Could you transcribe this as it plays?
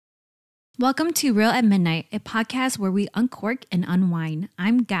Welcome to Real at Midnight, a podcast where we uncork and unwind.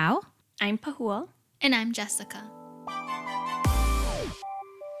 I'm Gao. I'm Pahua. And I'm Jessica.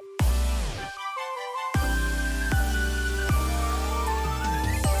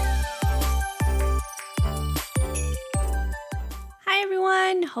 Hi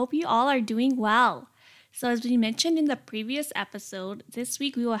everyone, hope you all are doing well. So as we mentioned in the previous episode, this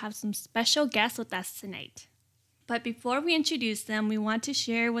week we will have some special guests with us tonight. But before we introduce them, we want to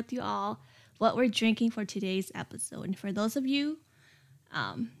share with you all what we're drinking for today's episode. And for those of you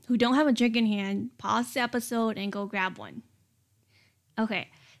who don't have a drink in hand, pause the episode and go grab one. Okay,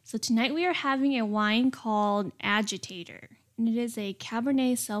 so tonight we are having a wine called Agitator. And it is a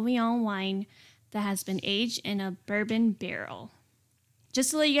Cabernet Sauvignon wine that has been aged in a bourbon barrel.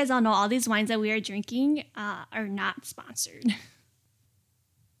 Just to let you guys all know, all these wines that we are drinking are not sponsored.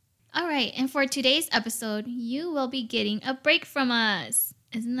 All right, and for today's episode, you will be getting a break from us.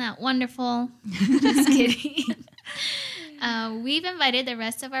 Isn't that wonderful? Just kidding. We've invited the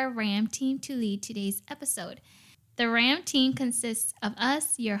rest of our RAM team to lead today's episode. The RAM team consists of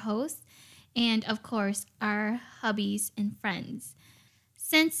us, your hosts, and of course, our hubbies and friends.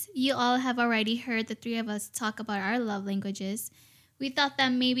 Since you all have already heard the three of us talk about our love languages, we thought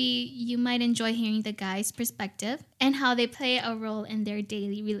that maybe you might enjoy hearing the guys' perspective and how they play a role in their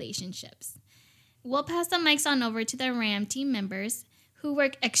daily relationships. We'll pass the mics on over to the RAM team members who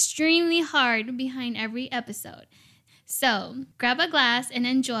work extremely hard behind every episode. So grab a glass and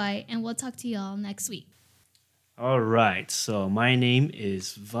enjoy, and we'll talk to you all next week. All right, so my name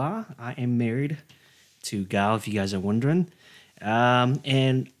is Va. I am married to Gao, if you guys are wondering.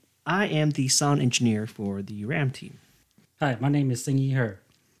 And I am the sound engineer for the RAM team. Hi, my name is Singy Her.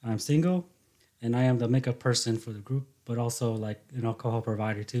 I'm single, and I am the makeup person for the group, but also an alcohol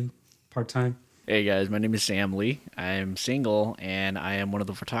provider too, part-time. Hey guys, my name is Sam Lee. I'm single, and I am one of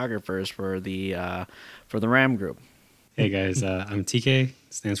the photographers for the RAM group. Hey guys, I'm TK,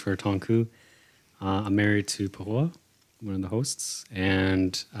 stands for Tonku. I'm married to Pahua, one of the hosts,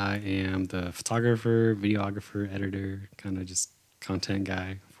 and I am the photographer, videographer, editor, kind of just content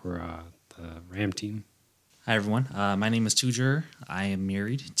guy for the RAM team. Hi everyone, my name is Tujer. I am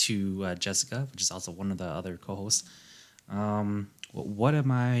married to Jessica, which is also one of the other co-hosts. What's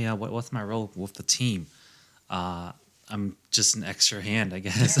my role with the team? I'm just an extra hand, I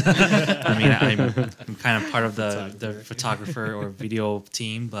guess. I mean, I'm kind of part of the photographer or video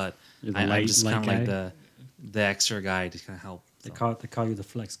team, but I'm just kind of like the extra guy to kind of help. They call you the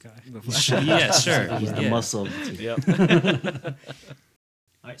flex guy. Yeah, sure. He's the muscle. Yep.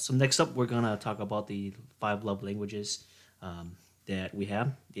 All right, so next up, we're going to talk about the 5 love languages that we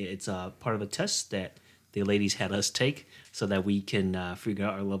have. It's part of a test that the ladies had us take so that we can figure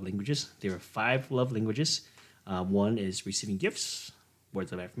out our love languages. There are 5 love languages. One is receiving gifts,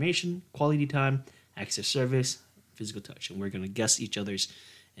 words of affirmation, quality time, acts of service, physical touch. And we're going to guess each other's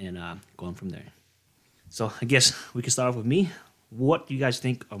and go on from there. So I guess we can start off with me. What do you guys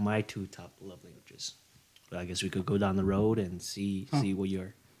think are my 2 top love languages? Well, I guess we could go down the road and see what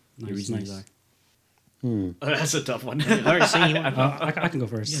your reasons are. That's a tough one. All right, Sam, I can go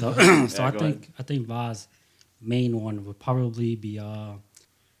first. Yeah. So I think Va's main one would probably be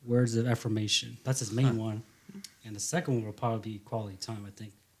words of affirmation. That's his main one, and the second one will probably be quality time. I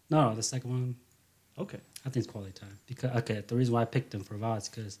think. No, the second one. Okay. I think it's quality time because the reason why I picked him for Va is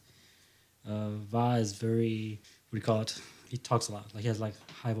because Va is very, what do you call it? He talks a lot. Like he has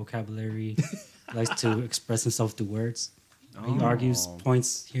high vocabulary. Likes to express himself through words. He argues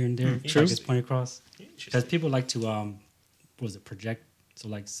points here and there. True. His point across. Because people like to project.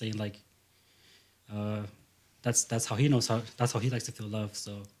 So saying that's how he knows that's how he likes to feel love.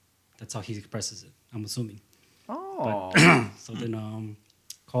 So that's how he expresses it. I'm assuming. Oh. So then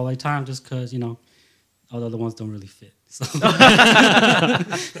quality time just because all the other ones don't really fit. So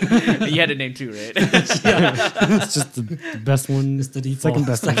You had to name 2, right? It's just the best one. it's the default.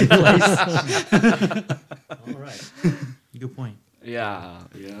 Second best. All right. Good point. Yeah. All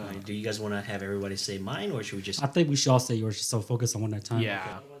right, do you guys want to have everybody say mine, or should we just... I think we should all say yours just so focus on one at a time.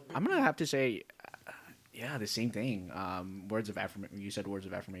 Yeah. I'm going to have to say, the same thing. Words of affirmation. You said words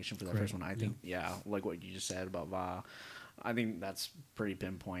of affirmation for the first one. I think, like what you just said about Va. I think that's pretty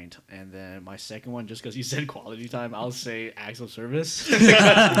pinpoint. And then my second one, just because you said quality time, I'll say acts of service.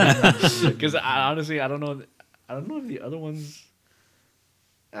 Because honestly, I don't know if the other ones.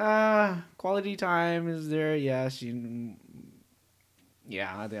 Quality time is there. Yes. I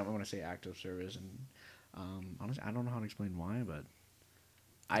think I'm going to say act of service. And honestly, I don't know how to explain why, but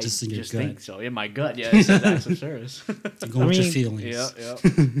I just think so. In my gut, it says acts of service. Go with your feelings. Yeah.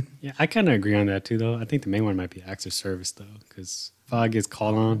 Yeah, I kind of agree on that too, though. I think the main one might be acts of service, though, because Va gets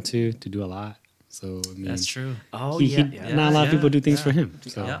called on to do a lot. So I mean, That's true. Oh not a lot of people do things for him.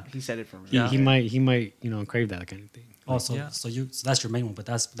 So Yeah. He said it for me. he might crave that kind of thing. Oh, so Yeah. so that's your main one, but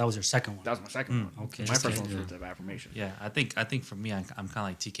that was your second one. That was my second one. Okay. My first one was Yeah. words of affirmation. Yeah, I think for me, I'm kind of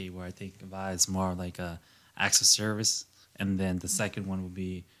like TK, where I think Vi is more like a acts of service, and then the second one would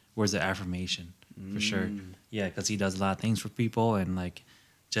be words of affirmation for sure. Yeah, because he does a lot of things for people, and like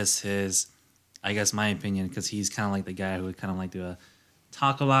just his, I guess my opinion, because he's kind of like the guy who would kind of like to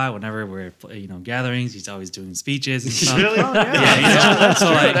talk a lot whenever we're gatherings. He's always doing speeches and stuff. Really? Oh, yeah. Yeah,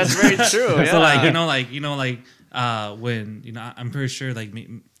 so like That's very true. Yeah. so like when I'm pretty sure like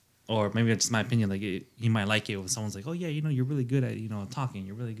or maybe it's my opinion, like he might like it when someone's like, oh yeah, you're really good at talking,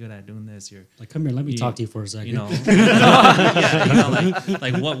 you're really good at doing this, you're Like, come here, let me talk to you for a second.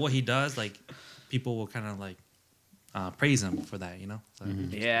 like what he does, like people will kind of like praise him for that, So,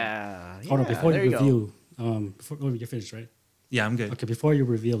 Yeah. Hold on, before there you go. review, you're finished, right? yeah, I'm good. Okay, before you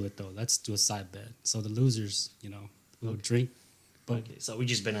reveal it though, let's do a side bet. So the losers, will drink. But Okay, so we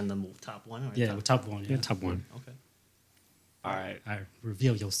just been in the top one. Or yeah, top? with top one. Yeah, top one. Okay. All right. All right,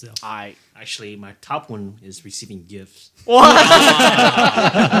 reveal yourself. Actually, my top one is receiving gifts. We were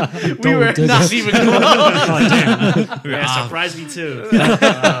do not this. even close. Yeah, surprised me too.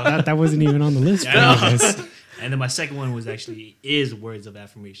 That wasn't even on the list. And then my second one is words of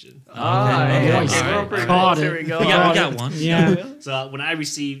affirmation. Caught it. Here we go. We got one. Yeah. So when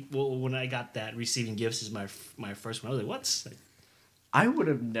I got that, receiving gifts is my first one. I was like, what's like, I would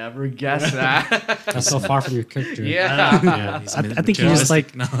have never guessed that. That's so far from your character. Yeah. Yeah. I think you just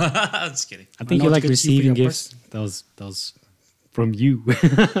like. No, I'm just kidding. I think know you what like you could see for receiving your gifts. That was from you.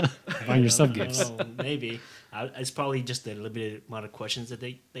 Buying yourself I gifts. don't know, maybe. It's probably just the limited amount of questions that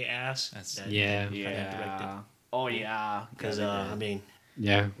they ask. Yeah. Yeah. Oh yeah. Because Yeah, I mean,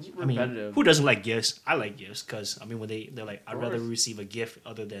 Yeah. repetitive. who doesn't like gifts? I like gifts because when they're like, I'd rather receive a gift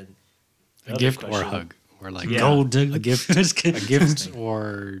other than the A other gift or a question. hug. Or like Yeah. Gold digger. a gift. Just A kidding. gift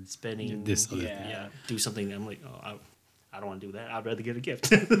or Spending this other Yeah. thing. yeah, do something. I'm like, oh, I don't want to do that. I'd rather get a gift.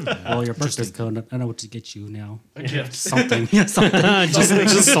 Well, your birthday's coming up. I know what to get you now. A gift. Something. Yeah, something.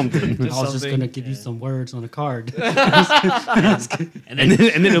 just something. I was just something. gonna give you some words on a card. and And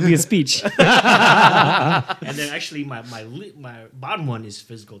then it'll be a speech. and then actually my bottom one is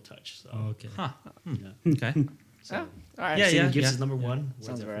physical touch. So Okay. Okay. Yeah. All right. Yeah, receiving yeah, gifts yeah. is number one. Words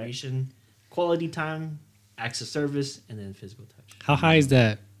Sounds of right. affirmation, quality time, acts of service, and then physical touch. How high is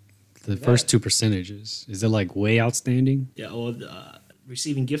that? The first two percentages. Is it like way outstanding? Yeah. Well,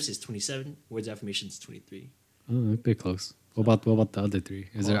 receiving gifts is 27. Words of affirmation is 23. Oh, a bit close. What about the other three?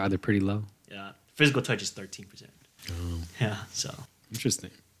 Are they pretty low? Yeah. Physical touch is 13%. Yeah. So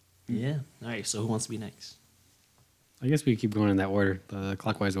Interesting. yeah. All right. So who wants to be next? I guess we keep going in that order, the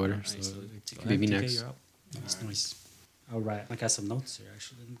clockwise order. Alright, So so it could be me TK, next. you're up. Nice, nice. All right. I got some notes here,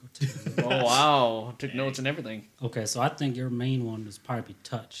 actually. Let me go take a look. Oh wow. Took notes and everything. Okay, so I think your main one is probably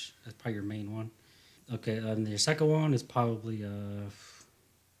touch. That's probably your main one. Okay, and your second one is probably your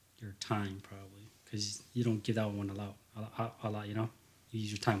time, probably, because you don't give that one a lot. You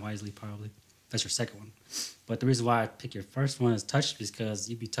use your time wisely, probably. That's your second one. But the reason why I pick your first one is touch is because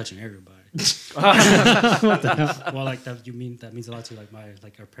you be touching everybody. What the hell? Well, like that means a lot to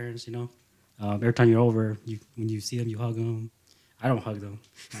like our parents. Every time you're over, when you see them, you hug them. I don't hug them,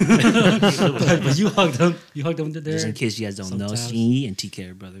 but you hug them. You hug them when they're there. Just in case you guys don't know, Sometimes. She and TK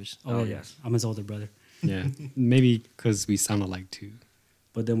are brothers. Oh, yes, I'm his older brother. Yeah. Maybe because we sound alike too.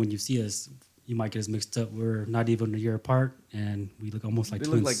 But then when you see us, you might get us mixed up. We're not even a year apart, and we look almost like They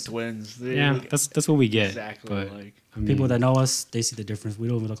twins. look like twins. They Yeah, look that's what we get. exactly But like. I mean, People that know us, they see the difference. We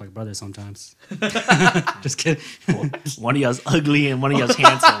don't even look like brothers sometimes. Just kidding. One of y'all's ugly and one of y'all's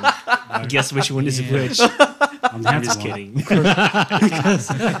handsome. Guess which one is which? I'm the I'm just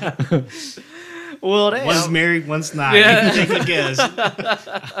handsome kidding. Well, damn. One's married, one's not. Yeah. Take a guess. all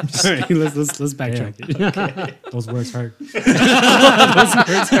right, let's backtrack it. Those words hurt.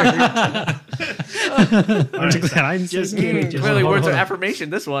 Aren't you glad I'm just kidding? Just Clearly, hold words of on. affirmation.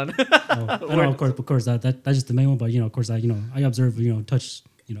 This one. I know, of course, that's just the main one. But of course, I observe, touch,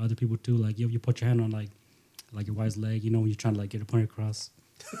 other people too. Like you put your hand on like your wife's leg. When you're trying to get a point across.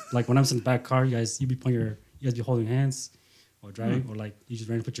 Like when I'm in the back car, you guys be holding hands, or driving, or like you just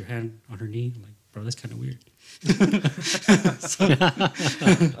randomly put your hand on her knee. Like, bro, that's kind of weird.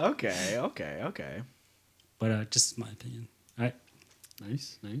 Okay. But just my opinion. All right.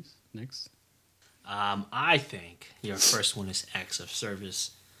 Nice. Next. I think your first one is acts of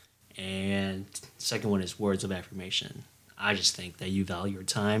service, and second one is words of affirmation. I just think that you value your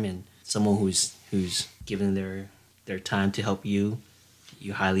time, and someone who's given their time to help you,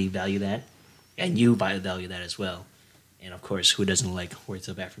 you highly value that, and you value that as well. And of course, who doesn't like words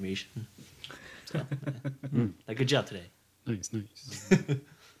of affirmation? So, like, good job today. Nice, nice.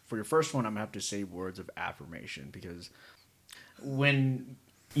 For your first one, I'm gonna have to say words of affirmation, because when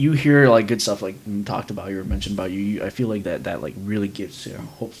you hear like good stuff like talked about you or mentioned about you, I feel like that like really gives you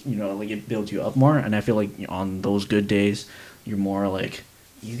hope, like it builds you up more. And I feel like on those good days, you're more like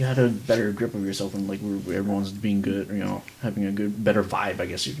you got a better grip of yourself, and like where everyone's being good, having a better vibe, I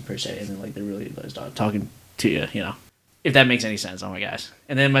guess you could per se, and then like they really start talking to you, if that makes any sense. Oh my gosh.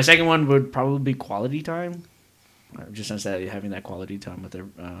 And then my second one would probably be quality time. Just sense that having that quality time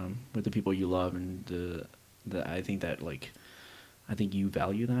with the people you love, and I think that I think you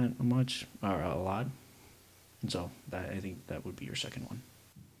value that much or a lot, and so I think that would be your second one.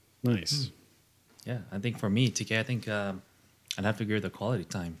 Nice. Yeah, I think for me, TK, I think I'd have to agree with the quality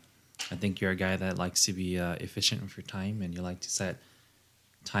time. I think you're a guy that likes to be efficient with your time, and you like to set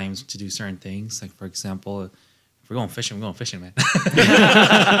times to do certain things. Like, for example, if we're going fishing, man.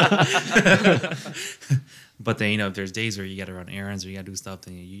 But then, if there's days where you got to run errands or you got to do stuff,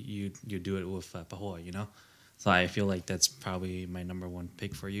 then you do it with Pahoa, So I feel like that's probably my number one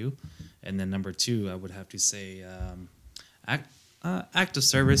pick for you. And then number two, I would have to say act of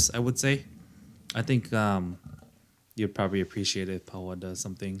service, I would say. I think you'd probably appreciate it if Pahoa does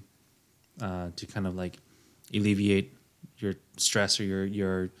something to kind of like alleviate your stress or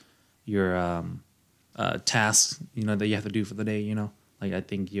your tasks, that you have to do for the day, Like, I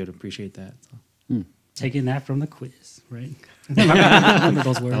think you'd appreciate that. So. Taking that from the quiz, right? Remember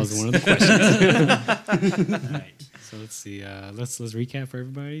those words. That was one of the questions. Right. So let's see. Let's recap for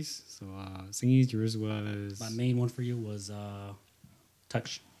everybody's. So Singy's, yours was My main one for you was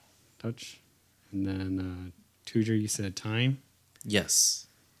touch. touch, and then Tujer, you said time, Yes.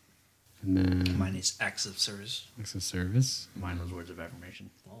 and then Mine is acts of service. acts of service. Mine was words of affirmation.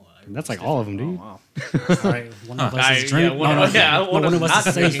 Oh, And that's like all of them, Oh dude. wow. All right, one of us is drink. one of us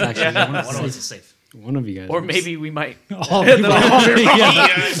is safe. Actually, Yeah. one of one us of is us is safe. safe. One of you guys. Or was- maybe we might. All people.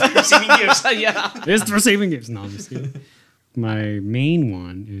 Receiving gifts. Yeah. It's the receiving gifts. No, I'm just kidding. My main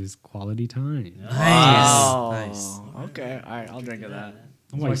one is quality time. Nice. Okay. All right. I'll drink of that.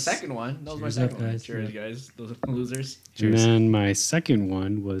 Oh, My nice. second one. That was my Cheers second up, one. guys. Cheers, Yeah. guys. Those losers. And then my second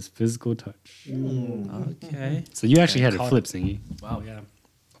one was physical touch. Okay. So you actually had Caught a it. flip, Singy. Wow, yeah.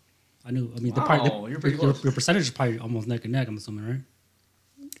 I knew. I mean, Wow, you're pretty close. your percentage is probably almost neck and neck. I'm assuming, right?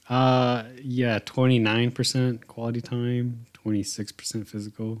 Yeah, 29% quality time, 26%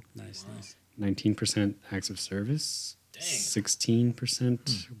 physical, Nice, nice. 19% acts of service, Dang.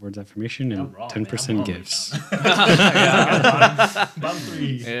 16% words of affirmation, and I'm wrong, 10% man. I'm gifts. Bottom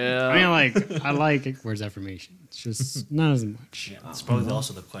three. Yeah. I mean, I like words of affirmation. It's just not as much. Yeah, it's probably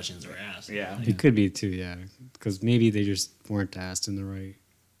also the questions are asked. Yeah. It could be too, yeah, because maybe they just weren't asked in the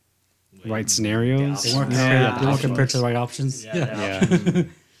right scenarios. They weren't, Yeah. they weren't compared to the right options. Yeah, Yeah,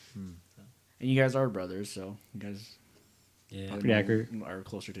 And you guys are brothers, so you guys Yeah. probably pretty accurate. are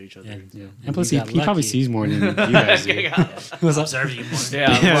closer to each other. Yeah, yeah. And plus, you he got probably lucky. sees more than you guys do. What's up? Observe you more.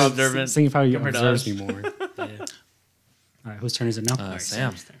 Yeah, I'm more observant. Singy probably compared to observes us. me more. Yeah. All right, whose turn is it now?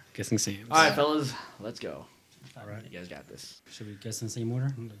 Sam. Guessing Sam's. All right, fellas, let's go. All right. You guys got this. Should we guess in the same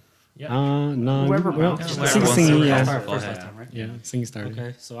order? No. Whoever well, wants. Singy, Whoever wants to Singy, go. yeah. I'll start Go first ahead. last time, right? Yeah, Singy started.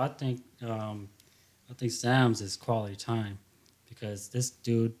 Okay, so I think Sam's is quality time because this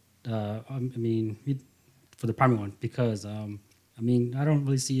dude, I mean, for the primary one, because I mean, I don't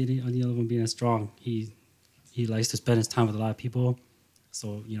really see any other one being as strong. He likes to spend his time with a lot of people,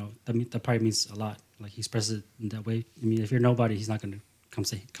 so that probably means a lot. Like he expresses it in that way. I mean, if you're nobody, he's not gonna come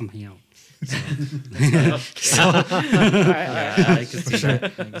hang out. I can see that. I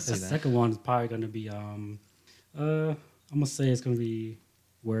can The see that. second one is probably gonna be I'm gonna say it's gonna be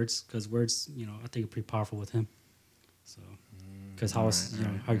words because words, I think are pretty powerful with him. So because how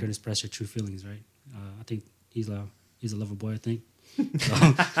you're gonna express your true feelings, right? I think he's a lover boy. I think.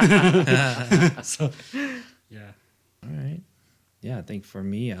 So yeah. All right. Yeah, I think for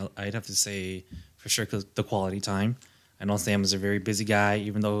me, I'd have to say for sure 'cause the quality time. I know Sam is a very busy guy,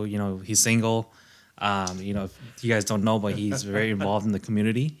 even though he's single. If you guys don't know, but he's very involved in the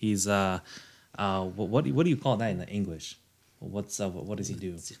community. He's what do you call that in the English? What does he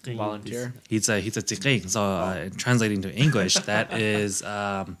do? Volunteer. He's a tzikeng. So translating to English, that is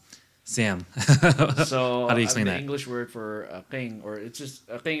Sam. So How do you explain the that? English word for qing, or it's just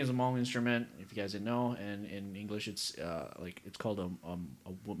a qing is a Hmong instrument. If you guys didn't know, and in English it's it's called a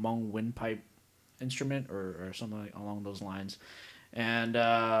Hmong windpipe instrument or something along those lines, and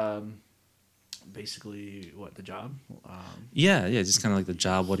basically what the job. Yeah, just kind of like the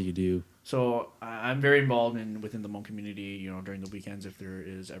job. What do you do? So I'm very involved within the Hmong community. During the weekends, if there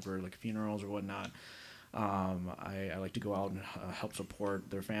is ever like funerals or whatnot, I like to go out and help support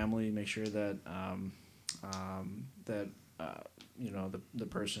their family, make sure that the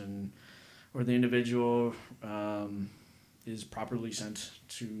person or the individual is properly sent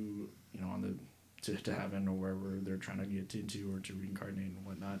to to heaven or wherever they're trying to get into or to reincarnate and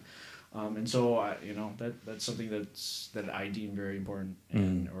whatnot. And so that's something that I deem very important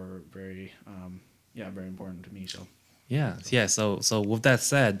and or very very important to me. So Yeah. So with that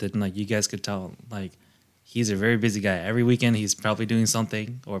said, then like you guys could tell like he's a very busy guy. Every weekend he's probably doing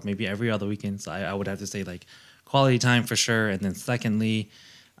something, or maybe every other weekend. So I would have to say like quality time for sure, and then secondly,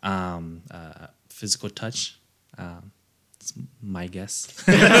 physical touch. It's my guess. It's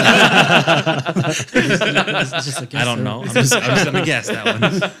just a guess, I don't right? know. I'm just gonna guess that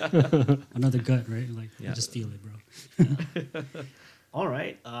one. Another gut, right? Like, Yeah. you just feel it, bro. All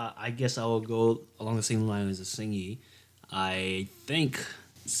right. I guess I will go along the same line as the Singy. I think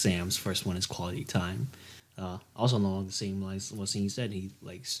Sam's first one is quality time. Also along the same lines what Singy said. He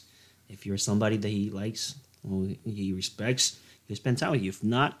likes, if you're somebody that he likes, well, he respects, he'll spend time with you. If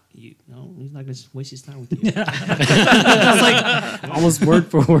not, he's not going to waste his time with you. It's like almost word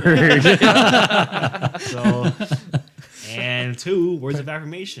for word. So, and 2, words of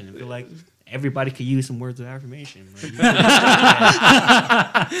affirmation. I feel like everybody could use some words of affirmation. Like,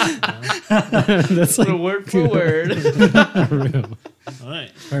 That's like word for word. real. all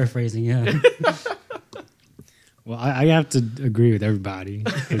right. Paraphrasing, yeah. Well, I have to agree with everybody.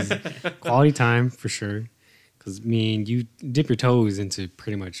 'Cause quality time for sure. Because you dip your toes into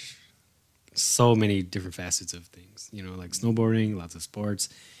pretty much so many different facets of things. Like snowboarding, lots of sports.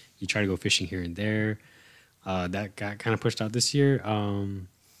 You try to go fishing here and there. That got kind of pushed out this year.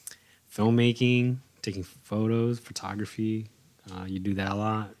 Filmmaking, taking photos, photography. You do that a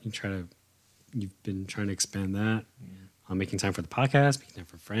lot. You've been trying to expand that. Making time for the podcast, making time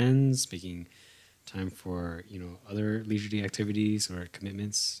for friends, making time for other leisurely activities or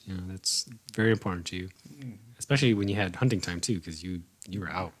commitments. That's very important to you, especially when you had hunting time too, because you were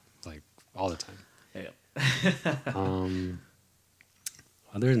out like all the time. Yeah.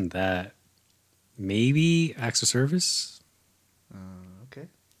 Other than that, maybe acts of service. Okay.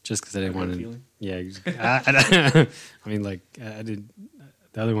 Just because I didn't I got a want to. feeling. Yeah, I mean, like I did.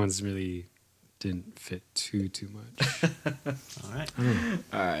 The other ones really didn't fit too much. All right. I don't know.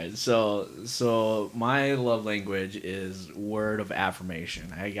 All right, so my love language is word of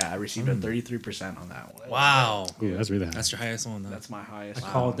affirmation. I received a 33% on that one. Wow. Ooh, that's really high. That's your highest one. Though. That's my highest.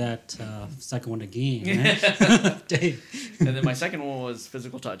 Called that second one again, man. Dave. And then my second one was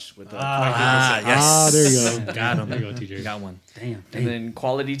physical touch with 23%. Yes. there you go. Got him. There you go, TJ. You got one. Damn. And then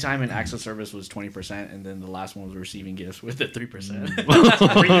quality time and acts of service was 20%, and then the last one was receiving gifts with it 3%.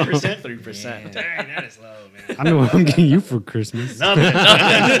 3%. Dang, that is low, man. I know what I'm getting you for Christmas. Nothing.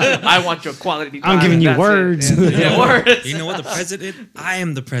 I want your quality time. I'm giving you that's it. words. Yeah, words. You know what the president? I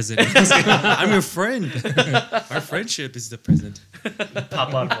am the president. I'm your friend. Our friendship is the present.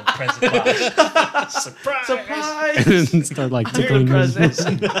 Pop out of a present box. Surprise. Surprise. And start like Merry tickling yours.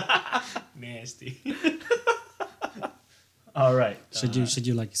 presents. Nasty. All right. Should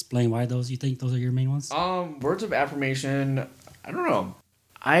you like explain why you think those are your main ones? Words of affirmation. I don't know.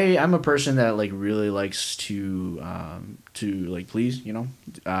 I'm a person that like really likes to like please,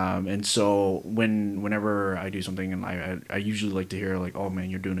 and so whenever I do something and I usually like to hear like, oh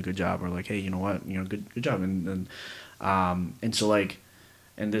man, you're doing a good job, or like, hey, you know what, good job, and so like,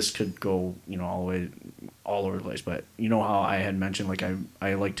 and this could go all over the place, but how I had mentioned like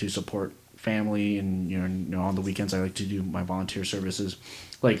I like to support family, and on the weekends I like to do my volunteer services,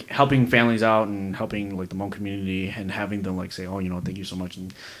 like helping families out and helping like the Hmong community, and having them like say, oh, thank you so much,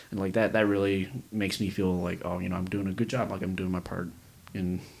 and like that really makes me feel like, oh, I'm doing a good job, like I'm doing my part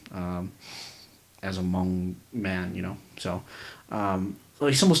in as a Hmong man, so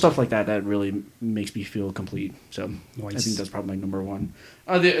like simple stuff like that really makes me feel complete. So Nice. I think that's probably my number one.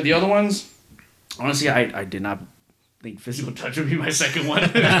 The other ones, honestly, I did not think physical touch would be my second one.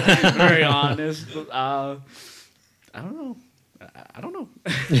 Very honest. I don't know. I don't know.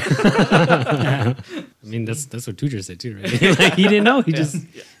 I mean, that's what Tujer said too, right? Like, he didn't know. He just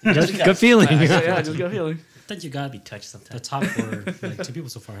gut feeling. I just got a feeling. I think you got Be touched the sometimes. top for like 2 people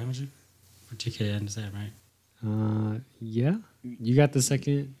so far, haven't you? For TK and Sam, right? Yeah. You got the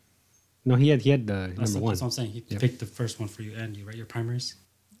second. No, he had the That's number one. what I'm saying. He Yep. picked the first one for you, Andy, right? Your primaries.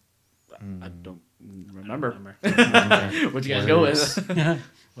 I don't remember. Remember. What you guys go with?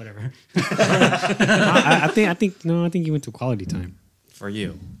 Whatever. I think you went to quality time. For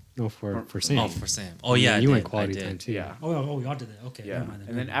you. No, for Sam. Oh, for Sam. Oh yeah, you I went did, quality I did. time too. Yeah. Oh, y'all did that. Okay. Yeah. never mind then,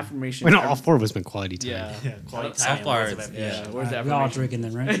 And then never mind. affirmation. Wait, no, all four of us been quality time. Yeah. Quality So time. far, words of it's- affirmation. Yeah. Where's the We all affirmation? drinking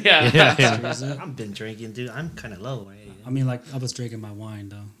then, right? Yeah. Cheers up. I've been drinking, dude. I'm kind of low. Right? I mean, like I was drinking my wine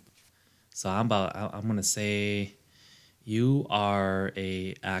though. So I'm gonna say you are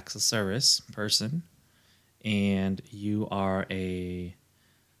a acts of service person, and you are a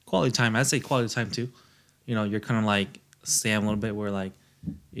quality time. I'd say quality time too. You know, you're kind of like Sam a little bit, where like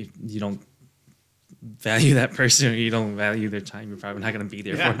if you don't value that person or you don't value their time, you're probably not gonna be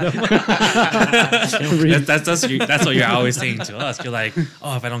there for them. That's what you're always saying to us. You're like,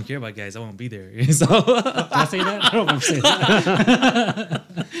 oh, if I don't care about guys, I won't be there. So Did I say that? I don't remember saying that.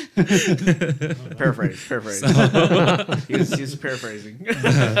 Paraphrase. He's paraphrasing.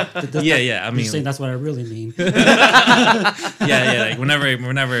 yeah. I I'm mean, saying that's what I really mean. yeah. Like whenever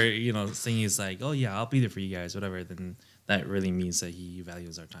Singy is like, oh yeah, I'll be there for you guys, whatever. Then that really means that he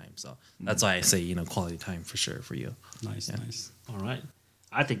values our time. So that's why I say quality time for sure for you. Nice, Yeah. nice. All right.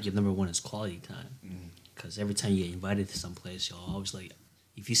 I think your number one is quality time. Because every time you get invited to some place, you're always like,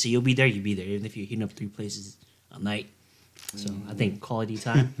 if you say you'll be there, you'll be there. Even if you're hitting up 3 places a night. So I think quality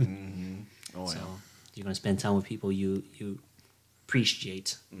time. Oh, So yeah. you're going to spend time with people you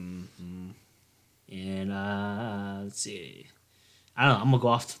appreciate. And let's see. I don't know. I'm going to go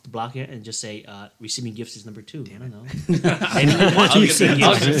off the block here and just say receiving gifts is number 2. I don't know. Maybe you want to receive I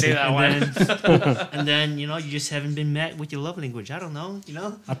was gifts. gonna say that one. And then, you just haven't been met with your love language. I don't know,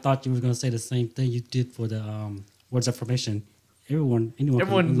 I thought you were gonna say the same thing you did for the words of affirmation. Anyone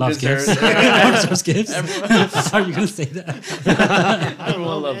Everyone loves deserves gifts. it. Everyone loves gifts. I thought you were gonna say that. I don't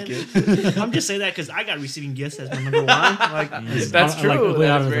know, love man. gifts. I'm just saying that because I got receiving gifts as my number 1. Like, That's I like true. the way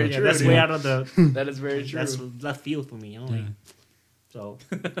out That is of very the- true. that's way out of the. That is very true. That's left field for me. Only. Yeah. So,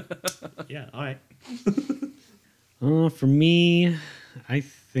 yeah. All right. For me, I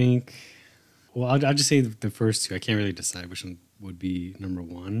think. Well, I'll just say the first 2. I can't really decide which one would be number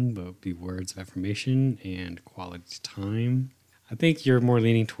 1, but it would be words of affirmation and quality time. I think you're more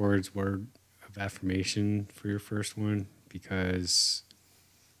leaning towards word of affirmation for your first one because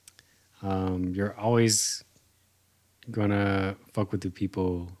you're always gonna fuck with the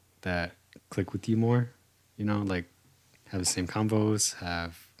people that click with you more. Like have the same convos,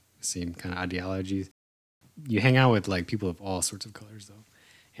 have the same kind of ideologies. You hang out with like people of all sorts of colors though.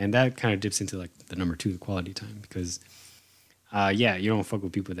 And that kind of dips into like the number 2, the quality time, because you don't fuck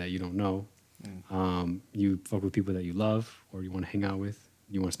with people that you don't know. You fuck with people that you love or you want to hang out with,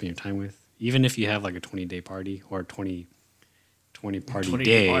 you want to spend your time with. Even if you have like a 20-day party or a 20 party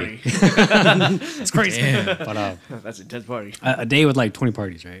day. Party. It's crazy. But That's an intense party. a day with like 20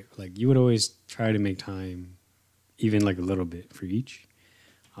 parties, right? Like you would always try to make time, even like a little bit for each.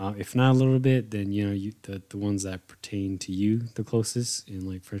 If not a little bit, then the ones that pertain to you the closest in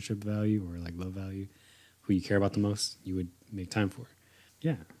like friendship value or like love value, who you care about the most, you would make time for.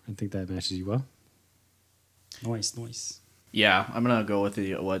 Yeah, I think that matches you well. Nice. Yeah, I'm gonna go with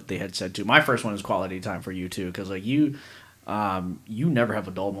what they had said too. My first one is quality time for you too, because like you never have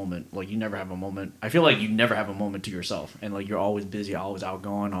a dull moment. Like you never have a moment. I feel like you never have a moment to yourself, and like you're always busy, always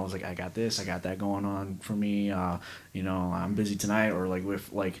outgoing. Always like I got this, I got that going on for me. I'm busy tonight, or like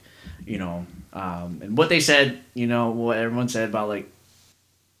with like, and what they said, what everyone said about like,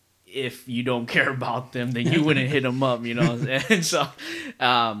 if you don't care about them, then you wouldn't hit them up, and so.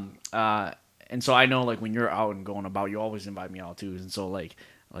 And so I know, like, when you're out and going about, you always invite me out, too. And so,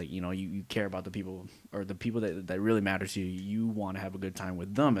 you care about the people, or the people that really matter to you. You want to have a good time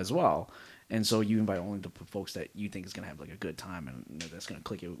with them as well. And so you invite only the folks that you think is going to have, like, a good time and that's going to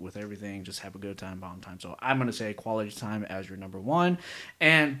click it with everything. Just have a good time, bound time. So I'm going to say quality time as your number 1.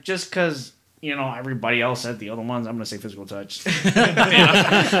 And just because, everybody else said the other ones, I'm going to say physical touch.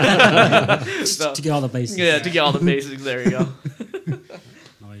 So, To get all the basics. yeah, to get all the basics. There you go.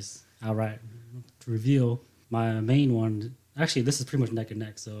 Nice. All right. To reveal my main one. Actually, this is pretty much neck and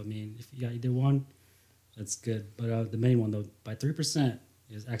neck. So I mean, if you got either one, that's good. But the main one though, by 3%,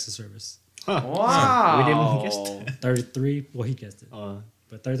 is acts of service. Wow. We didn't guess 33. Well, he guessed it. that.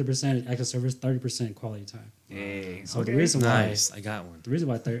 But 30% acts of service, 30% quality time. Hey. So the reason why Nice, I got one. the reason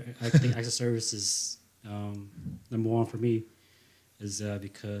why I think acts of service is number 1 for me is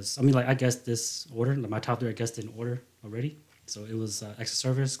because I mean, like I guessed this order. Like my top 3, I guessed in order already. So it was acts of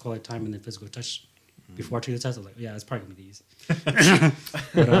service, quality time, and then physical touch. Before I took the test, I was like, yeah, it's probably gonna be these.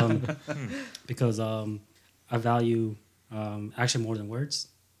 But because I value action more than words,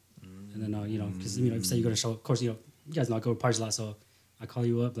 and then because if you say you're gonna show, of course you guys know I go to parties a lot, so I call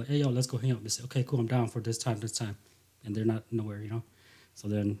you up like, hey yo, let's go hang out. They say, okay, cool, I'm down for this time, and they're not nowhere, So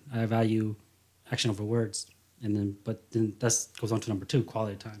then I value action over words And then, but then that goes on to number 2,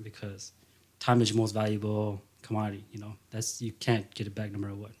 quality time, because time is your most valuable commodity. You know, you can't get it back no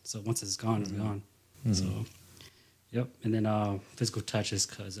matter what. So once it's gone, it's gone. So, yep. And then physical touch is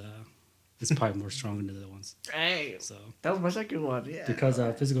because it's probably more stronger than the other ones. Hey, So that was my second one. Yeah. because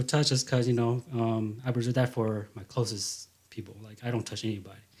physical touch is because I reserve that for my closest people. Like I don't touch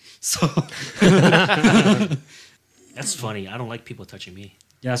anybody. So That's funny. I don't like people touching me.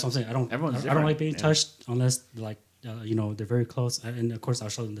 yeah, that's what I'm saying. I don't Everyone's like being different, yeah. touched unless like they're very close, and of course I'll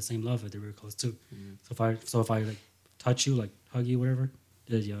show them the same love if they're very close too. So if I like touch you, like hug you, whatever,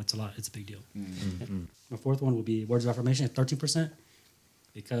 it's a lot. It's a big deal. My fourth one will be words of affirmation at 13%,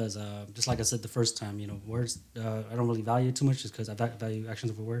 because just like I said the first time, words I don't really value too much, just because I value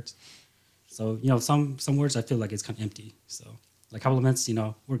actions over words. So some words I feel like it's kind of empty. So like compliments,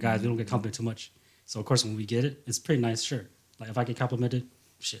 we're guys, we don't get complimented too much. So of course when we get it, it's pretty nice. Sure, like if I get complimented,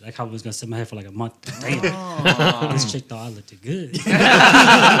 shit, that compliment's gonna sit in my head for like a month. Damn, this chick thought I looked good.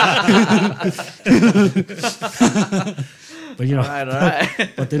 But All right.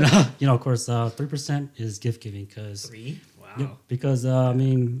 but then of course 3% is gift giving, because 3? Wow. because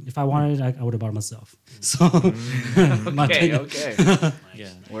if I wanted it, I would have bought it myself. So my Okay. opinion. Okay. Yeah.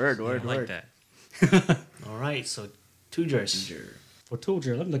 Word. I Word. like Word. that. All right. So, Tujer. For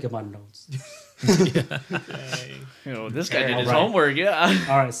Toolger, let me look at my notes. This guy did his Alright. homework. Yeah.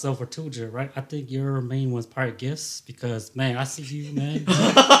 All right, so for Toolger, right? I think your main one's probably gifts, because man, I see you, man. you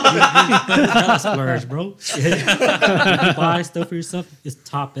hella splurge, bro. You buy stuff for yourself, it's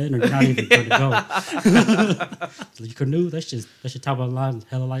top end, or you're not even going to go. So your canoe, that's your top of the line,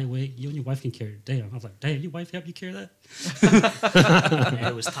 hella lightweight. You and your wife can carry it. Damn, I was like, damn, your wife help you carry that? Yeah,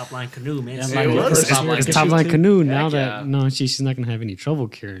 it was top line canoe, man. Yeah, So like, It was it's- top line it's It's top line canoe. Now Heck that yeah. she's not gonna have any trouble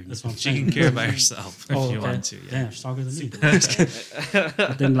carrying. That's what I'm She saying. can carry it by herself if Oh, you okay. want to. Yeah. Damn, stronger than me.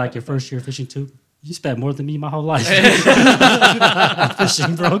 But then, like your first year fishing too, you spent more than me my whole life.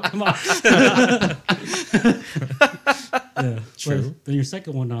 Fishing, bro. Come on. Yeah, True. Then your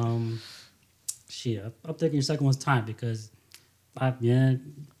second one, I'm thinking your second one's time, because I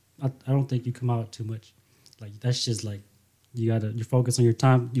don't think you come out too much. Like that's just like you focus on your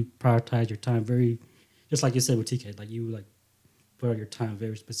time. You prioritize your time very, just like you said with TK. Like you put out your time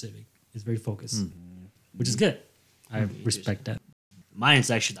very specific. It's very focused, which is good. I respect that. mine's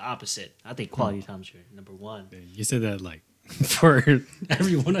actually the opposite. I think quality time's your number 1. You said that like for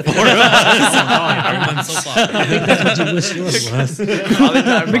Everyone, I Everyone's so far. that's what you wish yours was.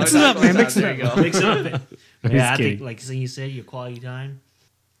 Mix it up, man. Mix it up. Mix it up. I'm Yeah, just I kidding. think like you said, your quality time.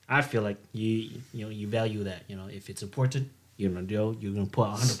 I feel like you value that. If it's important, you're gonna put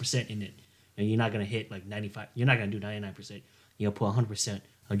 100% in it, and you're not gonna hit like 95. You're not gonna do 99%. You'll put 100%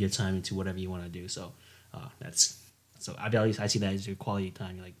 of your time into whatever you want to do. So I see that as your quality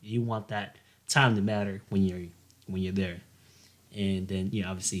time. Like you want that time to matter when you're there. And then,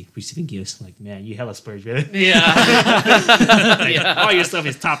 obviously receiving gifts, like, man, you hella splurge, man. Yeah. Like, all your stuff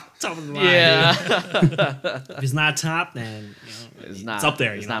is top of the line. Yeah. Dude. If it's not top, then It's not. it's up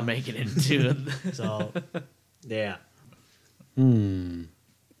there. It's you not know? making it to. So, yeah.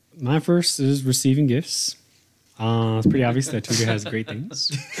 my first is receiving gifts. It's pretty obvious that Tudor has great things.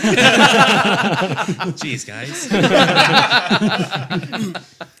 Jeez, guys.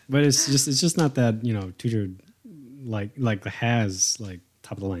 But it's just not that Tudor like has like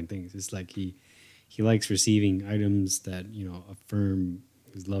top of the line things. It's like he likes receiving items that affirm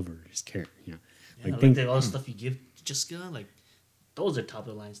his love or his care. Yeah, Like like think all the stuff you give Jessica, like those are top of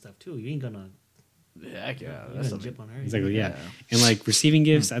the line stuff too. You ain't gonna Heck yeah. you That's gonna something. jip on her. exactly yeah. Yeah. And like receiving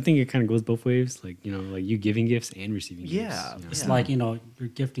gifts, I think it kind of goes both ways. Like like you giving gifts and receiving Yeah. gifts. It's Yeah. like you're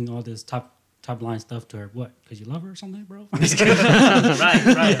gifting all this top line stuff to her. What? Because you love her or something, bro? right.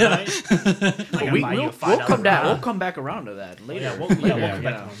 Like, We'll come down. We'll come back around to that later. Yeah, we'll come back on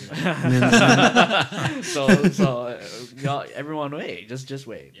that. So y'all, everyone, wait. Just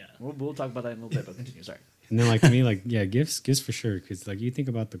wait. Yeah. We'll talk about that in a little bit. But continue. Sorry. And then like to me, like gifts for sure, because like you think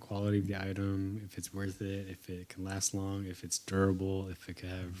about the quality of the item, if it's worth it, if it can last long, if it's durable, if it can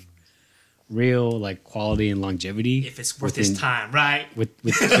have real like quality and longevity. If it's worth his time, right? With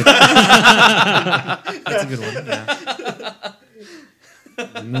That's a good one. Yeah.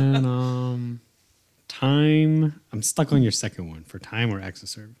 and then time. I'm stuck on your second one for time or acts of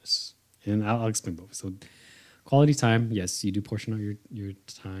service, and I'll explain both. So quality time, yes, you do portion out your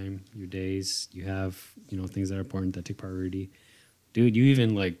time, your days. You have things that are important that take priority. Dude, you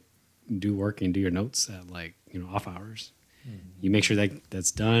even like do work and do your notes at like off hours. You make sure that that's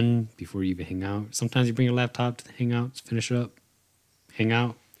done before you even hang out. Sometimes you bring your laptop to hang out, finish up, hang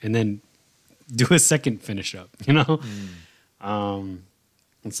out, and then do a second finish up.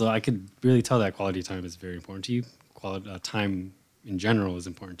 And so I could really tell that quality time is very important to you. Quality time in general is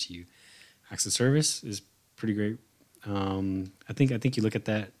important to you. Acts of service is pretty great. I think you look at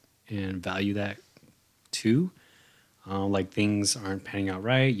that and value that too. Like things aren't panning out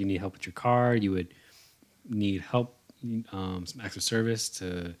right. You need help with your car. You would need help, some acts of service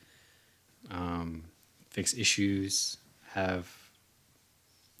to fix issues, have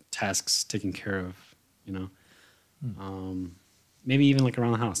tasks taken care of, you know. Maybe even like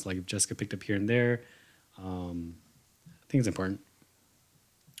around the house, like if Jessica picked up here and there. I think it's important.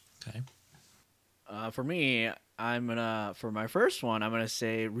 Okay. For me, for my first one, I'm gonna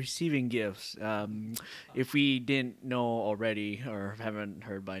say receiving gifts. If we didn't know already or haven't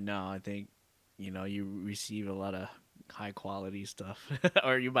heard by now, I think you receive a lot of high quality stuff,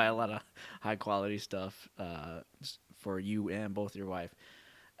 or you buy a lot of high quality stuff for you and both your wife.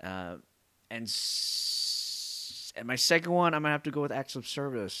 And my second one, I'm gonna have to go with acts of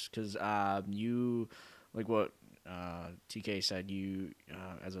service because you, like what TK said, you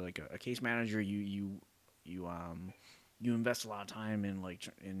as a case manager, you invest a lot of time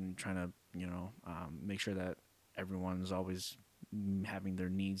in trying to make sure that everyone's always having their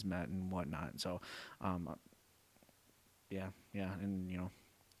needs met and whatnot. So yeah, and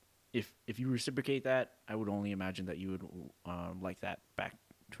if you reciprocate that, I would only imagine that you would like that back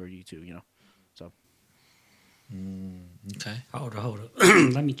toward you too. So. Okay. Hold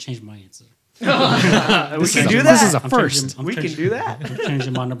on. Let me change my answer. We can do that. This is a first. We can do that. I'm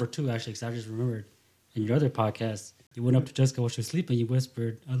changing my number 2 actually, because I just remembered in your other podcast, you went up to Jessica while she was sleeping, you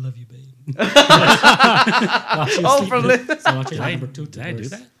whispered, "I love you, babe." So I'll change my number 2 to Did I do yours.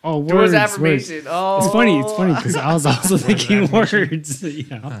 that? Oh, Words words. affirmation. Oh, It's funny because I was also thinking words.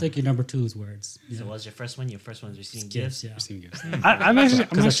 Yeah. I'm thinking number 2 is words. Yeah. So what was your first one? Your first one was receiving Gifts, gifts. yeah. Receiving gifts. I'm actually.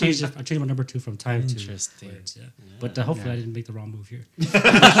 Because I changed my number 2 from time to Interesting. words. Yeah. But hopefully I didn't make the wrong move here.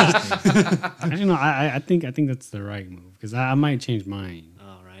 Actually, no. I think that's the right move because I might change mine.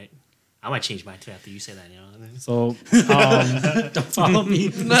 All right. I might change mine too after you say that. So Don't follow me.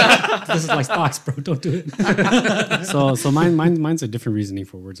 This is like stocks, bro. Don't do it. so mine's a different reasoning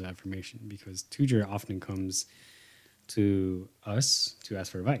for words of affirmation because Tujer often comes to us to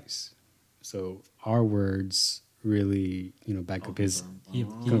ask for advice. So our words really, back up his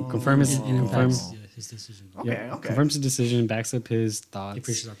confirm his his decision. Okay. confirms his decision, backs up his thoughts. He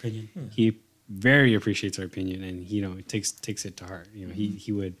appreciates our opinion. He very appreciates our opinion, and takes it to heart.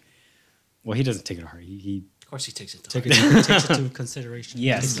 He would. Well, he doesn't take it to heart. He Of course, he takes it. Takes it to consideration.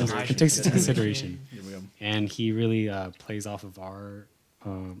 yes, he takes it to consideration, Here we go. and he really plays off of our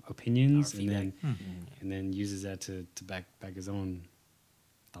opinions, Our and then uses that to back his own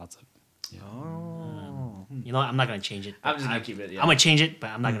thoughts up. Yeah. Oh. You know what? I'm not gonna change it. I'm just gonna keep it. Yeah. I'm gonna change it, but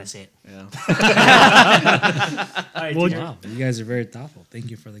I'm not gonna say it. Yeah. All right, Well, Tujer. wow, you guys are very thoughtful. Thank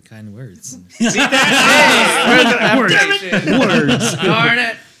you for the kind words. Words. Darn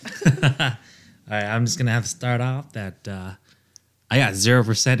it. All right, I'm just gonna have to start off that I got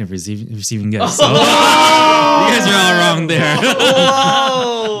 0% in receiving gifts. So you guys are all wrong there.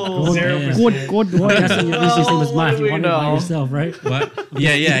 Good. Guessing your business name is mine. You we want it by know. yourself, right? What?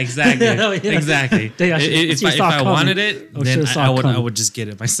 Yeah, exactly, Yeah. exactly. They actually- If she saw I coming. wanted it, Oh, then she saw I coming. would just get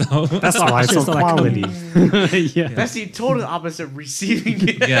it myself. That's why it's so Just like quality. yeah. That's the total opposite of receiving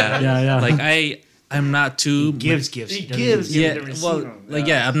it. Yeah. Yeah. Like I'm not too Gives gifts. He doesn't gives. Yeah, to receive well, them. like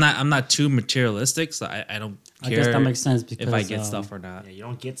I'm not too materialistic, so I don't I care guess that makes sense because if I get stuff or not. Yeah, you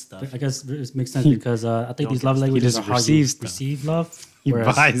don't get stuff. I guess it makes sense because I think these love languages just are how you receives stuff. receive love, He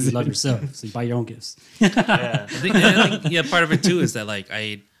whereas buys you it. love yourself, so you buy your own gifts. Yeah. I think yeah, part of it too is that like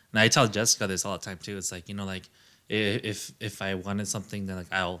I tell Jessica this all the time too. It's like like if I wanted something, then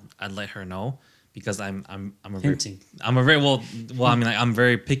like I'd let her know because I'm a very Hinting. I'm a very well I mean like I'm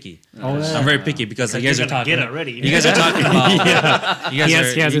very picky. Oh, yeah. I'm very picky because you guys you're are gonna talking. get it already. You guys are talking about. You guys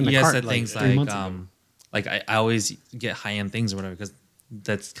He has it in the cart, said like, things 3 like months ago. like I always get high end things or whatever because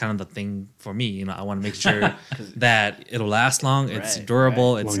that's kind of the thing for me. I want to make sure that it'll last long. It's Right,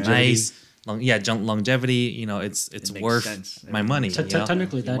 durable. right. It's Longevity. nice. Longevity. It's It makes worth sense. my money. Te- you know?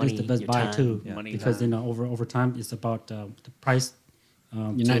 Technically, that is money, the best your buy time. too, Yeah. Money, because time. over time it's about the price.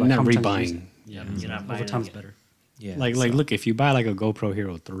 You're to, not, like, not how much time you use rebuying. it. Yeah, You're not buying over time is it. better. Yeah. Like so- look, if you buy like a GoPro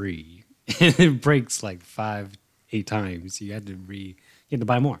Hero 3 and it breaks like 5-8 times, you have to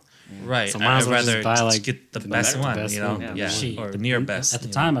buy more. right. So might as I'd well just buy buy, like like, get the the best better- one. best You know, one. yeah, Shit. or the near best. At the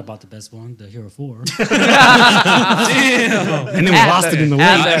you time, I bought the best one, the Hero 4. And then we lost it in the know.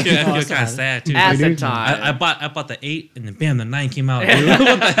 wind. I feel Oh, kind of sad too. At the dude. time. I bought the 8 and then bam, the 9 came out. Dude.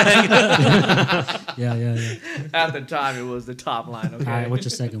 Yeah. At the time, it was the top line. Okay. All right, what's your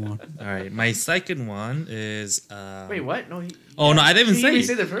second one? All right, my second one is Wait, what? No. Oh no, I didn't even He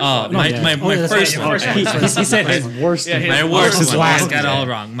say. say the first Oh, one. my yeah. my, Oh, my yeah, that's first right. one. He said his worst. Yeah, My his worst worst one. one. I got it all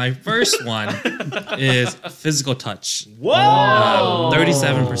wrong. My first one is physical touch. Whoa!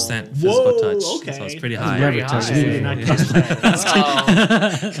 37% physical Whoa, touch. okay. So it's pretty That's high. Never Pretty touched high. it. Did not catch that.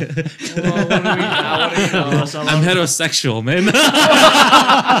 Well, what do we know? I'm heterosexual, man.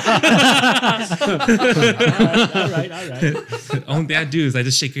 All right. Only thing I do is I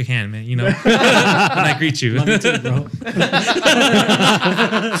just shake your hand, man. You know, and I greet you. All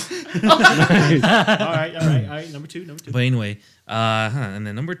right. Number two. But anyway, and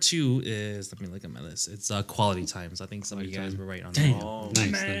then number 2 is, let me look at my list. It's quality times. I think some of you guys were right on that.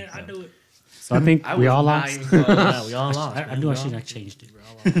 Damn. Nice. Man, I knew it. So I think we all not lost. even close. Yeah, we all lost. I knew I should have changed it.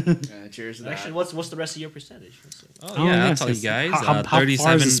 Yeah, cheers to that. Actually, what's the rest of your percentage? Oh, yeah, I'll tell you guys. How far is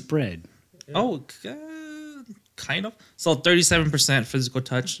 37. the spread? Oh, kind of. So 37% physical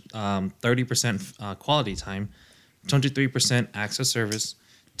touch, 30% quality time, 23% acts of service,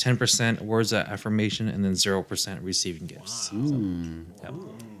 10% words of affirmation, and then 0% receiving gifts.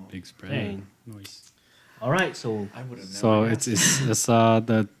 Big spread. Dang. Nice. All right, so I would have never. So it's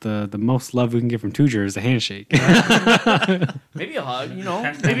the most love we can get from Tujer is a handshake. Maybe a hug, you know.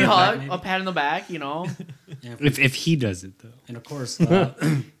 Pat- Maybe a pat on the hug, back, maybe. a pat on the back, you know. if he does it though, And of course, A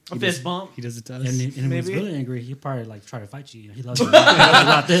fist bump. he does it to us. and when he's Maybe. really angry, he probably like try to fight you. You know, he loves you.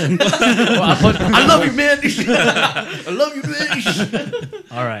 Right then. I love you, man. I love you, man.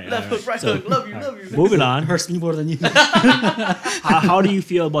 all right. Left hook, right hook. Love you, love you. Moving on. Hurts me more than you. How do you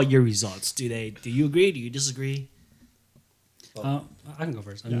feel about your results? Do you agree? Do you disagree? I can go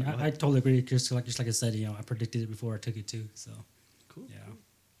first. I mean, I totally agree. Just like I said, you know, I predicted it before I took it too. So cool. Yeah.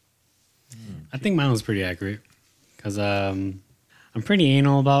 I think mine was pretty accurate because I'm pretty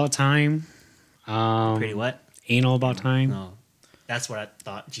anal about time. Pretty what? Anal about time. No, that's what I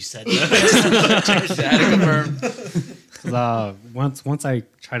thought you said. I had to confirm. 'Cause, once I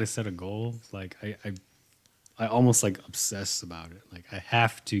try to set a goal, like I almost like obsess about it. Like I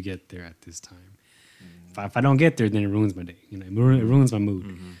have to get there at this time. If I don't get there, then it ruins my day. You know, it ruins my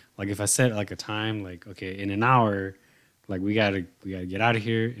mood. Like if I set like a time, like okay, in an hour, like we gotta get out of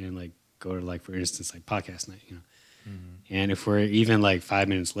here and like go to like for instance like podcast night. You know, and if we're even like 5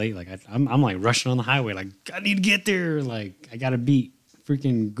 minutes late, like I'm like rushing on the highway, like I need to get there. Like I gotta beat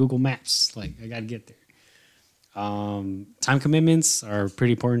freaking Google Maps. Like I gotta get there. Time commitments are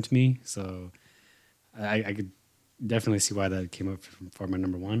pretty important to me, so I could definitely see why that came up for my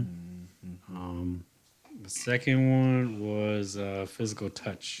number one. The second one was physical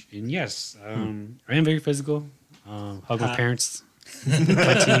touch, and yes, I am very physical. Hug my parents.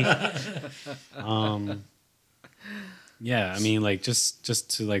 Yeah, I mean, like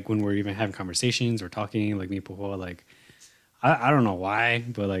just to like when we're even having conversations or talking, like me and Pohoa, like I don't know why,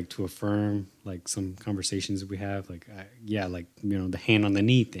 but like to affirm like some conversations that we have, like like you know the hand on the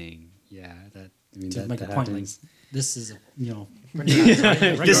knee thing. Yeah, that I mean To that, make that a point, like happens. this is, you know,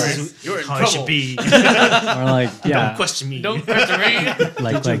 This is You're in how it should trouble. be. Or like yeah, Don't question me. Don't question me.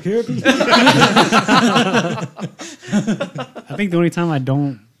 like I think the only time I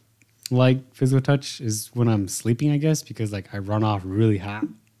don't like physical touch is when I'm sleeping, I guess, because like I run off really hot.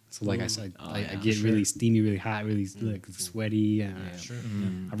 So like I said, I get really steamy, really hot, really like sweaty,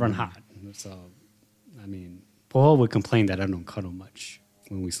 and I run hot. So I mean, Paul would complain that I don't cuddle much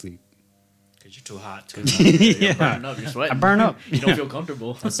when we sleep. Because you're too hot. You're burning up. You're sweating. I burn up. You don't feel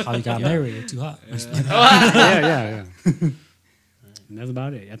comfortable. That's how you got married. You're too hot. yeah. And that's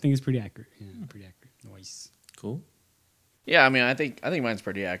about it. I think it's pretty accurate. Yeah, pretty accurate. Nice. Cool. Yeah, I mean, I think mine's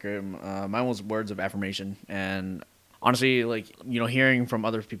pretty accurate. Mine was words of affirmation, and honestly, like you know, hearing from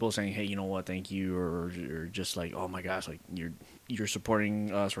other people saying, "Hey, you know what? Thank you," or just like, "Oh my gosh, like you're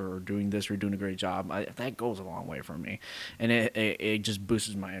supporting us or doing this, or doing a great job." That goes a long way for me, and it just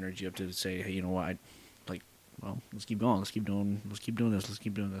boosts my energy up to say, "Hey, you know what? Let's keep going. Let's keep doing this. Let's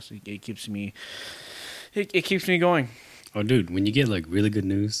keep doing this." It keeps me. It keeps me going. Oh, dude, when you get like really good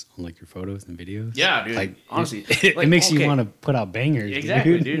news on like your photos and videos, Yeah, dude. like Honestly, it like, makes you okay. want to put out bangers.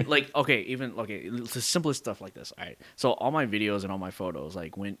 Exactly, dude. Like, it's the simplest stuff like this. All right. So all my videos and all my photos,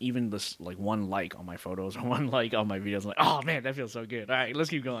 like when even this like one like on my photos or one like on my videos, I'm like, oh man, that feels so good. All right, let's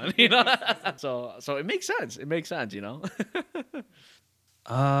keep going. You know. So it makes sense. It makes sense. You know.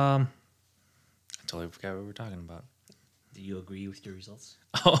 I totally forgot what we were talking about. Do you agree with your results?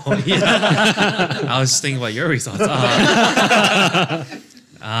 Oh yeah, I was just thinking about your results.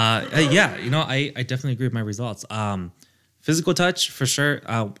 Yeah, you know, I definitely agree with my results. Physical touch for sure.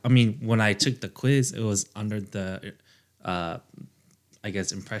 I mean, when I took the quiz, it was under the I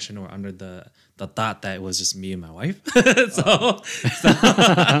guess, impression or under the thought that it was just me and my wife.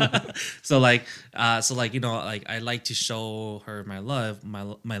 So like like I like to show her my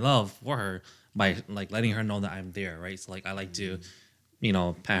love for her by like letting her know that I'm there, right? So like I like to,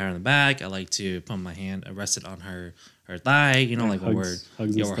 pat her on the back. I like to put my hand rested on her thigh, like hugs or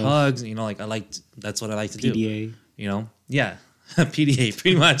and or stuff. hugs, that's what I like to do. PDA. Yeah. PDA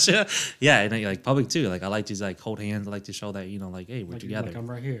pretty much. Yeah, and like public too. Like I like to like hold hands. I like to show that, like, hey, we're together. Like I'm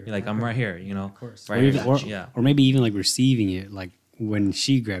right here. You're like I'm right here, Of course. Right Or, here, even, or, yeah. or maybe even like receiving it, like when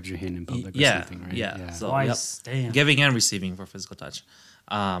she grabs your hand in public or something, right? Yeah. So Twice. Damn. giving and receiving for physical touch.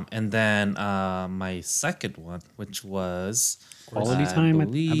 And then my second one, which was Quality time, I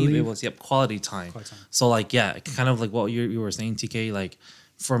believe. it was quality time. Quality time. So like kind of like what you were saying, TK. Like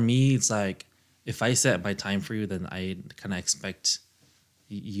for me, it's like if I set my time for you, then I kind of expect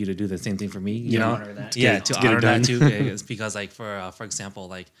you to do the same thing for me. You know, honor that. to get it honor that done. too. It's because like for example,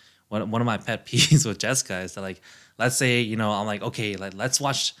 like one of my pet peeves with Jessica is that like let's say I'm like okay, like let's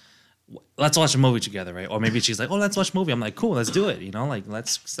watch a movie together, right? Or maybe she's like, oh, let's watch a movie. I'm like, cool, let's do it. Like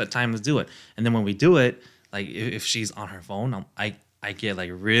let's set time, let's do it. And then when we do it, like if she's on her phone, I get like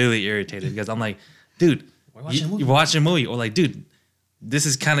really irritated because I'm like, dude, you're watching a movie, or like, dude, this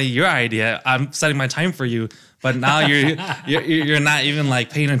is kind of your idea. I'm setting my time for you, but now you're not even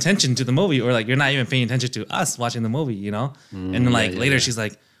like paying attention to the movie, or like you're not even paying attention to us watching the movie, and then like later she's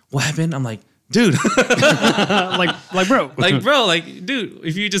like, what happened? I'm like, dude, like bro. like dude,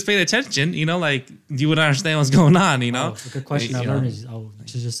 if you just paid attention, like you would understand what's going on, Oh, a good question I You learned know?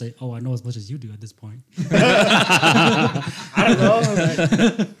 is, to just say, I know as much as you do at this point. I don't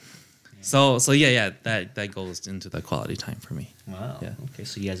know. So yeah, that goes into the quality time for me. Wow. Yeah. Okay,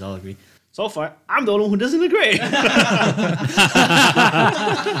 so you guys all agree. So far, I'm the only one who doesn't agree.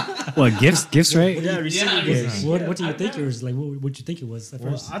 What gifts, right? Yeah, receiving gifts. What do you think yours? Like, what you think it was at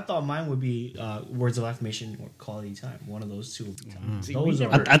Well, first? I thought mine would be words of affirmation or quality time. One of those two. See, Those we are.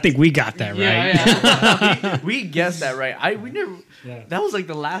 never- I think we got that right. Yeah. we guessed that right. We never. Yeah. That was like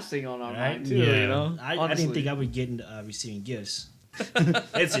the last thing on our Right? mind too. Yeah. I Honestly. didn't think I would get into receiving gifts.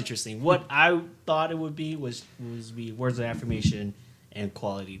 It's interesting. What I thought it would be was be words of affirmation and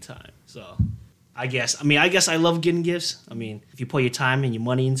quality time. So, I guess I love getting gifts. I mean, if you put your time and your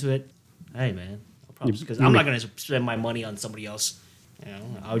money into it, hey man, no problems. Because I'm not gonna spend my money on somebody else.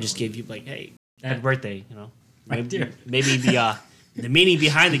 I'll just give you like, hey, happy birthday. Maybe the meaning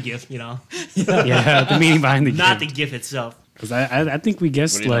behind the gift. Yeah, the meaning behind the Not the gift. gift itself. Because I think we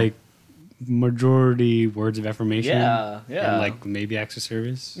guessed What do you know? like majority words of affirmation. Yeah. And like maybe acts of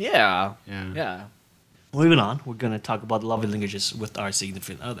service. Yeah. Yeah. Yeah. Moving on, we're going to talk about love languages with our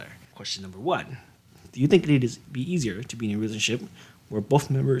significant other. Question number 1. Do you think it is be easier to be in a relationship where both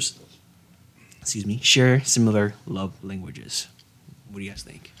members, share similar love languages? What do you guys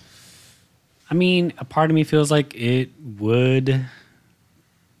think? I mean, a part of me feels like it would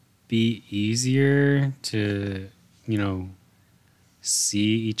be easier to, see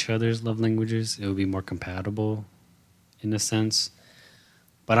each other's love languages. It would be more compatible in a sense.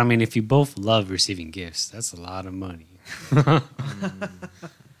 But I mean, if you both love receiving gifts, that's a lot of money.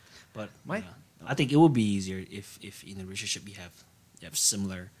 But I think it would be easier if in a relationship you have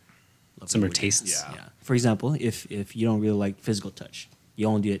similar love Similar languages. tastes. Yeah. For example, if you don't really like physical touch, you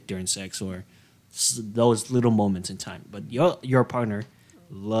only do it during sex or those little moments in time. But your partner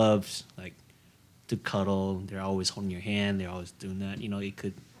loves like to cuddle. They're always holding your hand. They're always doing that. It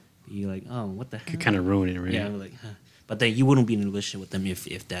could be like, oh, what the Could hell? kind of ruin it, right? Yeah, like, huh. But then you wouldn't be in a relationship with them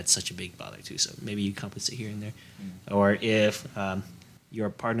if that's such a big bother too. So maybe you compensate here and there, or if your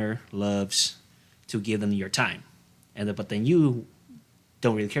partner loves to give them your time, but then you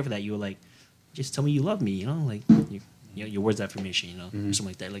don't really care for that. You're like, just tell me you love me, like your words of affirmation, or something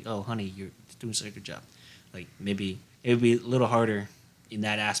like that. Like, oh, honey, you're doing such a good job. Like maybe it would be a little harder in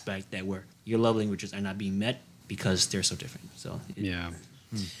that aspect that where your love languages are not being met because they're so different. So Yeah.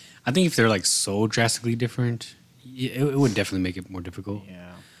 I think if they're like so drastically different, it would definitely make it more difficult.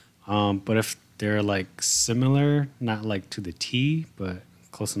 Yeah. But if they're like similar, not like to the T, but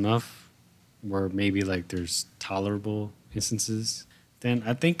close enough, where maybe like there's tolerable instances, then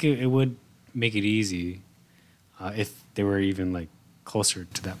I think it would make it easy if they were even like closer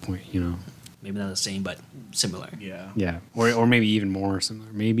to that point, maybe not the same, but similar. Yeah. Yeah, or maybe even more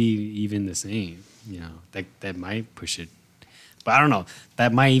similar, maybe even the same. That might push it, but I don't know.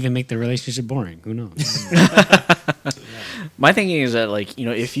 That might even make the relationship boring. Who knows? My thinking is that like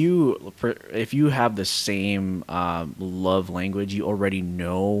if you have the same love language, you already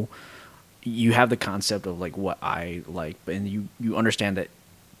know, you have the concept of like what I like, and you understand that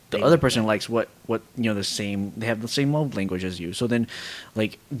the They other like person that. likes what they have the same love language as you. So then,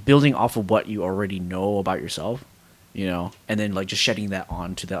 like building off of what you already know about yourself, and then like just shedding that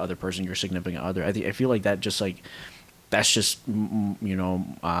on to the other person, your significant other. I feel like that just like that's just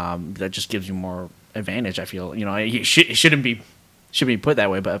that just gives you more advantage. I feel it shouldn't be put that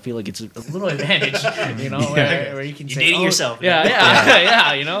way, but I feel like it's a little advantage, where you can You're say, dating oh, yourself.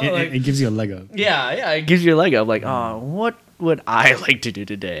 yeah, It gives you a leg up. it gives you a leg up. Like, oh, what would I like to do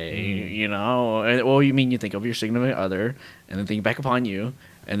today? And, well, you mean you think of your significant other, and then think back upon you,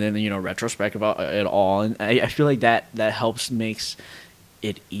 and then retrospect about it all, and I feel like that makes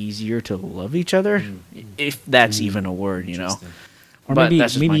it easier to love each other, if that's even a word, Interesting. Or But maybe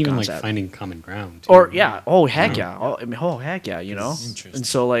that's just my even concept. like finding common ground. too. Or yeah, oh heck You yeah, oh heck yeah, Interesting. And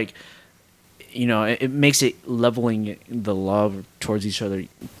so like, it makes it leveling the love towards each other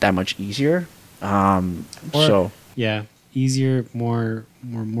that much easier. Or- So Yeah, easier, more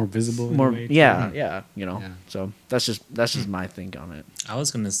visible. in a more, way, too. yeah. Yeah. So that's just my think on it. I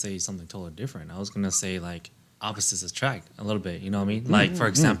was gonna say something totally different. I was gonna say like opposites attract a little bit. You know what I mean? Like for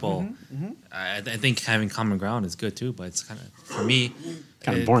example, I think having common ground is good too, but it's kind of for me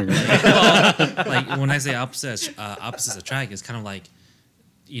Kind of it- boring. Right? well, like when I say opposites attract, it's kind of like,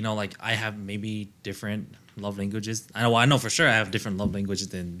 like I have maybe different love languages. I know for sure I have different love languages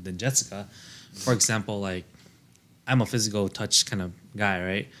than Jessica. For example, like I'm a physical touch kind of guy,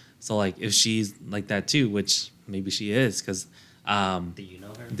 right? So like if she's like that too, which maybe she is, because Do you know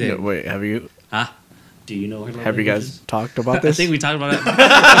her? then- Wait, have you Do you know her? love have you guys languages? talked about I this? think we talked about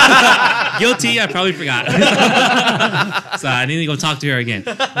it. Guilty. I probably forgot. So I need to go talk to her again.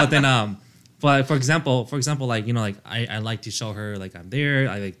 But then, but for example, like like I like to show her like I'm there.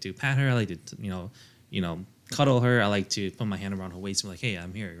 I like to pat her. I like to cuddle her. I like to put my hand around her waist and be like, hey,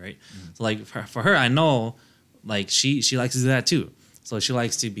 I'm here, right? So like for her, I know like she likes to do that too. So she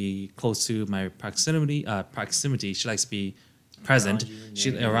likes to be close to my proximity. She likes to be present.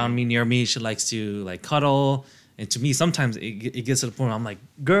 Around me, near me. She likes to like cuddle. And to me, sometimes it gets to the point where I'm like,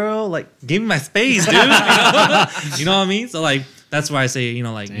 girl, like give me my space, dude. You know what I mean? So like that's why I say,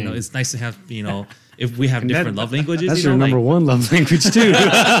 it's nice to have, if we have different love languages. That's your number one love language too.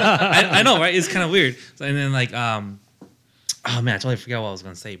 I know, right? It's kind of weird. So, and then like, oh man, I totally forgot what I was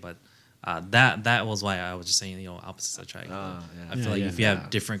gonna say, but that was why I was just saying, opposites attract. I feel like if you have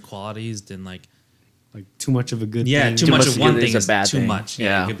different qualities, then like too much of a good yeah, thing. too Too much much of is one a thing is bad too thing. much.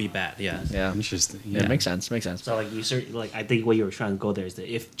 Yeah. It could be bad. Yeah. Yeah. Interesting. Yeah, makes sense. So like I think what you were trying to go there is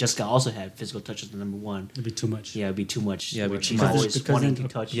that if Jessica also had physical touch as the number one, It'd be too much. yeah, it'd be too much. Yeah, it'd be where too she's much. always Because wanting then-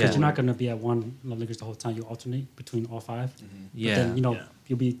 to touch. Because Yeah. you're not going to be at one love language the whole time. You alternate between all five. Yeah. But then, Yeah.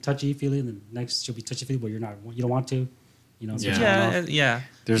 you'll be touchy feely, and then next you'll be touchy feely, but you don't want to. Switch Yeah. it on Yeah, off. yeah.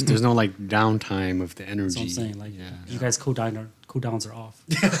 There's no like downtime of the energy. That's what I'm saying. Like, yeah. you guys cooldowns are off.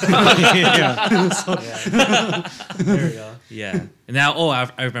 There we go. Yeah. And now,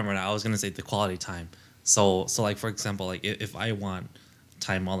 I remember now. I was gonna say the quality time. So like for example, like if I want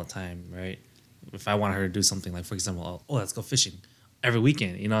time all the time, right? If I want her to do something, like for example, let's go fishing every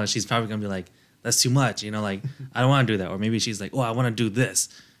weekend. She's probably gonna be like, that's too much. Like I don't want to do that. Or maybe she's like, I want to do this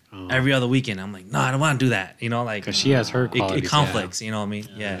every other weekend. I'm like, no, I don't want to do that. Like Because she has her it qualities. conflicts. You know what I mean?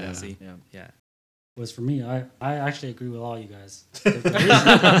 Yeah. Yeah. See. Yeah. Yeah. Was for me, I actually agree with all you guys. The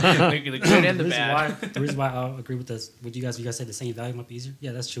good and the The reason why I agree with this, with you guys say the same value might be easier.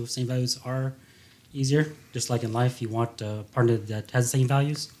 Yeah, that's true. Same values are easier. Just like in life, you want a partner that has the same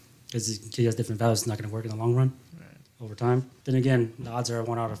values. Because if he has different values, it's not going to work in the long run over time. Then again, the odds are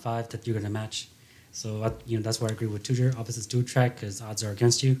 1 out of 5 that you're going to match. So that's why I agree with Tutor. Opposites do attract because odds are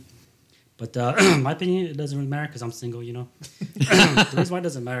against you. But in my opinion, it doesn't really matter because I'm single. The reason why it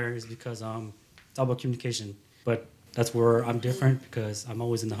doesn't matter is because it's all about communication. But that's where I'm different because I'm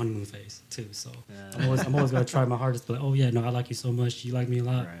always in the honeymoon phase too. So I'm always going to try my hardest. But oh yeah, no, I like you so much. You like me a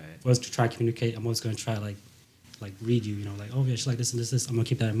lot. Always to try to communicate. I'm always going to try like read you. Like oh yeah, she like this and this. I'm gonna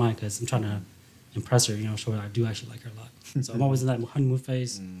keep that in mind because I'm trying to impress her. Show her I do actually like her a lot. So I'm always in that honeymoon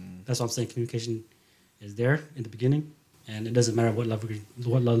phase. That's why I'm saying communication is there in the beginning, and it doesn't matter what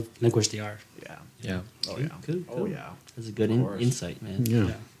love language they are. Yeah. Yeah. Oh yeah. Cool. Oh yeah. That's a good Of course. insight, man.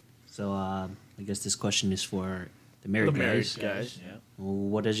 Yeah. So I guess this question is for the married guys. Yeah.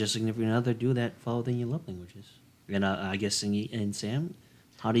 What does your significant other do that fall within your love languages? And I guess Singy and Sam,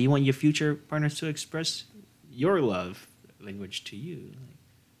 how do you want your future partners to express your love language to you?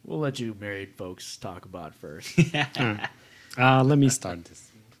 We'll let you married folks talk about first. Let me start this.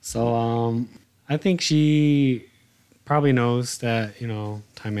 So I think she probably knows that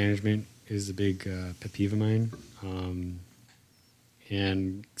time management is a big pet peeve of mine,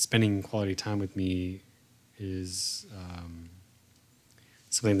 and spending quality time with me is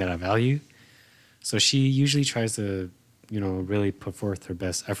something that I value. So she usually tries to, really put forth her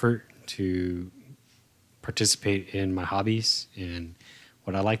best effort to participate in my hobbies and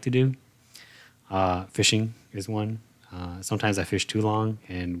what I like to do. Fishing is one. Sometimes I fish too long,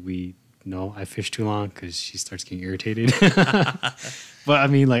 and we know I fish too long because she starts getting irritated. But I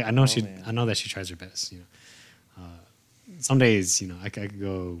mean, like I know that she tries her best. Some days, I could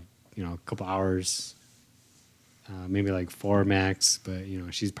go, a couple hours, maybe like 4 max. But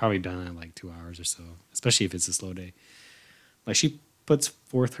she's probably done in like 2 hours or so, especially if it's a slow day. Like she puts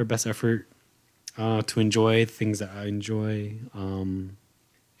forth her best effort to enjoy things that I enjoy.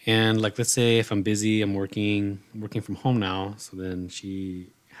 And like, let's say if I'm busy, I'm working from home now. So then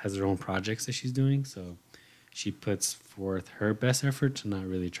she has her own projects that she's doing. So she puts forth her best effort to not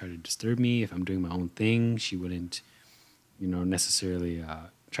really try to disturb me. If I'm doing my own thing, she wouldn't, necessarily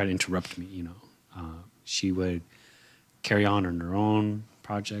try to interrupt me. She would carry on her own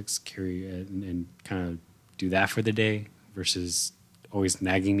projects, and kind of do that for the day versus always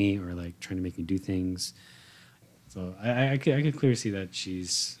nagging me or like trying to make me do things. So I could clearly see that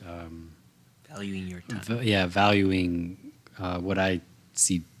she's Valuing your time. Valuing what I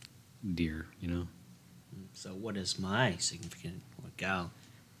see dear. So what does my significant gal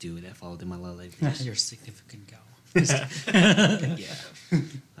do that followed in my love languages? Your significant gal. Yeah.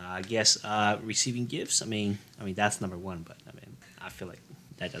 I guess receiving gifts. I mean that's number one, but I feel like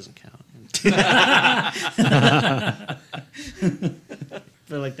that doesn't count. I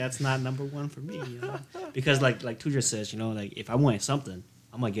feel like that's not number one for me, because like Tuja says, like if I want something,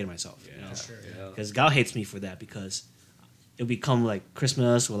 I'm gonna get it myself. Because God hates me for that, because it'll become like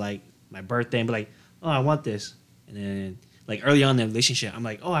Christmas or like my birthday and be like, oh, I want this, and then like early on in the relationship, I'm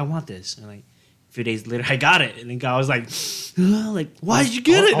like, oh, I want this, and like a few days later, I got it, and then God was like, like, why did you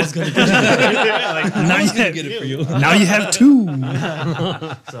get it? I was gonna get it. Now you can get it for you. Now you have 2.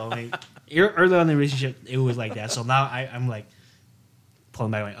 So like early on in the relationship, it was like that. So now I'm like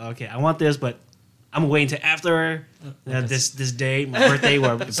pulling back, like, okay, I want this, but I'm waiting until after this day, my birthday,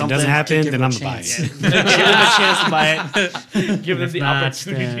 where If it doesn't happen, then I'm gonna buy it. Give them a chance to buy it. Give them If the not,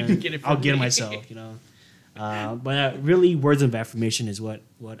 opportunity to then get it. I'll from get it me. myself, But really, words of affirmation is what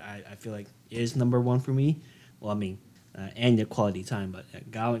I feel like is number one for me. Well, and the quality time. But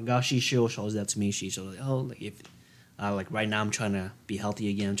Gal, she shows that to me. She shows like, oh, like if like right now I'm trying to be healthy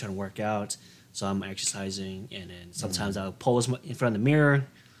again, I'm trying to work out, so I'm exercising, and then sometimes I'll pose in front of the mirror.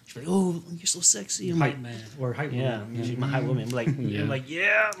 She's like, "Oh, you're so sexy." I'm like, Height man or height yeah, woman. she's my height woman. I'm like,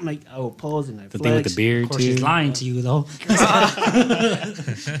 I'm like, I will pose and I The flex. thing with the beard Of course, too. she's lying to you though.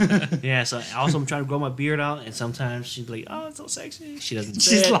 Yeah, so also I'm trying to grow my beard out, and sometimes she's like, "Oh, it's so sexy." She doesn't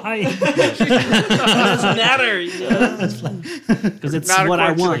say She's it. lying. It doesn't matter, because it's Not what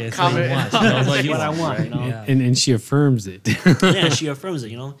I according to want. the It's comment. what I want, Yeah. And she affirms it. Yeah, she affirms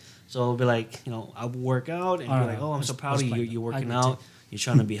it, So it'll be like, I'll work out and be like, oh, I'm so proud of you. You're working out. You're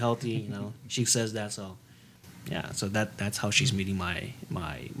trying to be healthy. She says that. So yeah, so that's how she's meeting my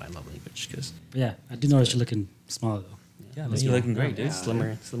love language. Because Yeah, I do notice you're looking smaller though. Yeah, you're looking great, dude.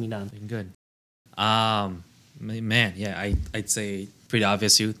 slimming down. Looking good. Man, yeah, I'd say pretty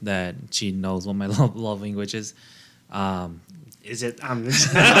obvious to you that she knows what my love language is. Is it?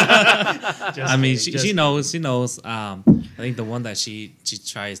 She knows. She knows. I think the one that she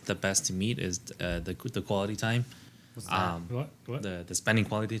tries the best to meet is the quality time. What? The spending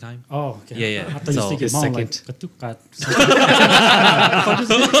quality time. Oh, okay. Yeah, yeah. I thought you So, were thinking his mom, like, second. katukat.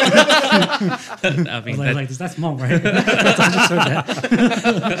 I I mean, was like, that's mom, right? I just heard that.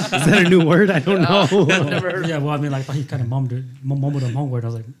 Is that a new word? I don't know. Yeah, well, I mean, like, he kind of mumbled a mom word. I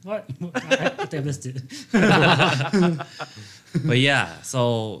was like, what? I think I missed it. but yeah,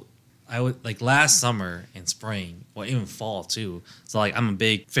 so I would like last summer and spring, well, even fall too. So like I'm a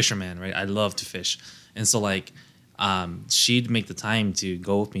big fisherman, right? I love to fish, and so like she'd make the time to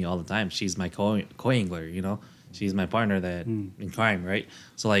go with me all the time. She's my co-angler, She's my partner that in crime, right?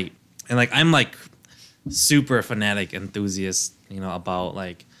 So like, and like I'm like super fanatic enthusiast, about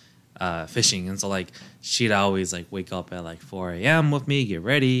like fishing, and so like she'd always like wake up at like 4 a.m. with me, get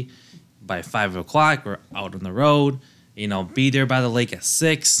ready. By 5 o'clock, we're out on the road. Be there by the lake at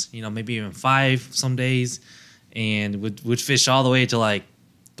 6. Maybe even 5 some days, and would fish all the way to like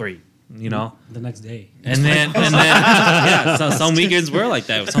 3. The next day. And then yeah. So some weekends were like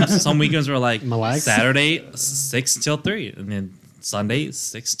that. Some weekends were like Saturday 6 till 3, and then Sunday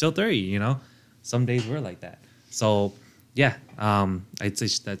 6 till 3. Some days were like that. So yeah, I'd say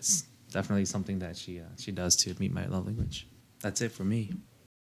that's definitely something that she does to meet my love language. That's it for me.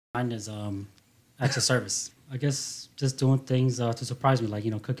 Mine is acts of service. I guess just doing things to surprise me, like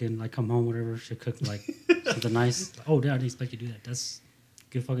cooking, like come home, whatever. She cook like something nice. Oh, Dad, I didn't expect you to do that.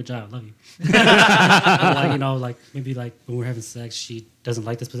 good fucking job. I love you. Or like, you know, like maybe like when we're having sex, she doesn't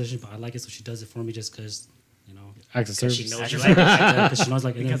like this position, but I like it, so she does it for me just because, you know, Acts of service. She knows you like it. because she knows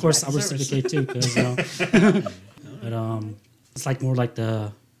like, and then of course I reciprocate too, because you know, but it's like more like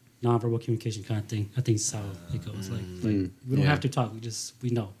the nonverbal communication kind of thing. I think that's how it goes. Like we don't have to talk. We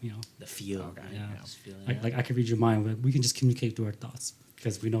know, you know. The feel. Okay. Yeah. Just feeling, Like I can read your mind, but we can just communicate through our thoughts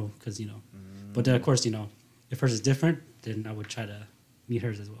because we know, because you know. But then of course, you know, if hers is different, then I would try to meet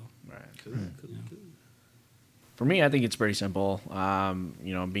hers as well. Right. Cool. For me, I think it's pretty simple.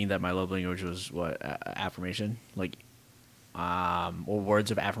 You know, being that my love language was affirmation, like, or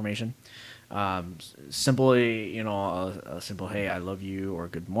words of affirmation. Simply, you know, a simple "Hey, I love you," or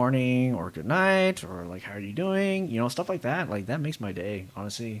 "Good morning," or "Good night," or like "How are you doing?" You know, stuff like that. Like that makes my day.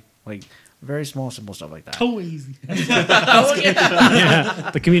 Honestly, like very small, simple stuff like that. So easy.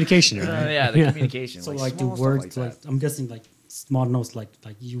 Yeah, the communication, right? Yeah, the communication. So like the small stuff words, like like I'm guessing like small notes, like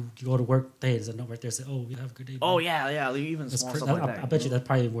you go to work, hey, there's a note right there, say, oh, you have a good day. Oh bro." yeah, even That's small crazy. stuff like that. I bet you that's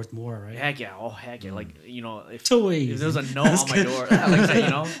probably worth more, right? Heck yeah, heck yeah. Like, you know, if Toys. there was a note on my door, like say, you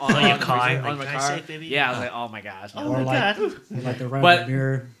know, on your the car, refrigerator, like, on my "Can I car. say it, baby?" Yeah, I was like, oh my gosh. no. Or like, or like the right But-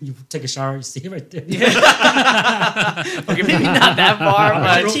 mirror, you take a shower, you see it right there. Okay, maybe not that far,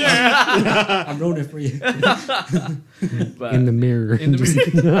 but sure. I'm ruining it for you. But- In the mirror.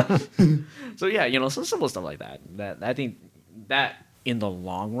 So yeah, you know, some simple stuff like that. That I think that in the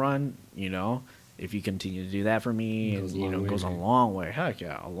long run, you know, if you continue to do that for me, Goes a you long know, way, goes a man. long way. Heck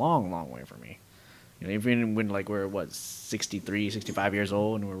yeah, a long way for me. You know, even when like we're 63, 65 years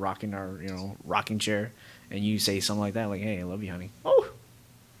old and we're rocking our, you know, rocking chair, and you say something like that, like, "Hey, I love you, honey." Oh,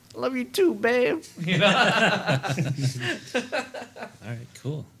 I love you too, babe. You know? All right,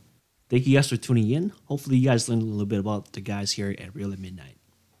 cool. Thank you guys for tuning in. Hopefully, you guys learned a little bit about the guys here at Real at Midnight.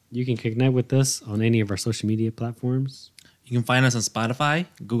 You can connect with us on any of our social media platforms. You can find us on Spotify,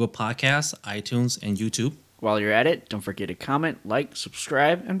 Google Podcasts, iTunes, and YouTube. While you're at it, don't forget to comment, like,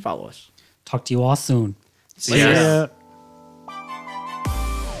 subscribe, and follow us. Talk to you all soon. See ya.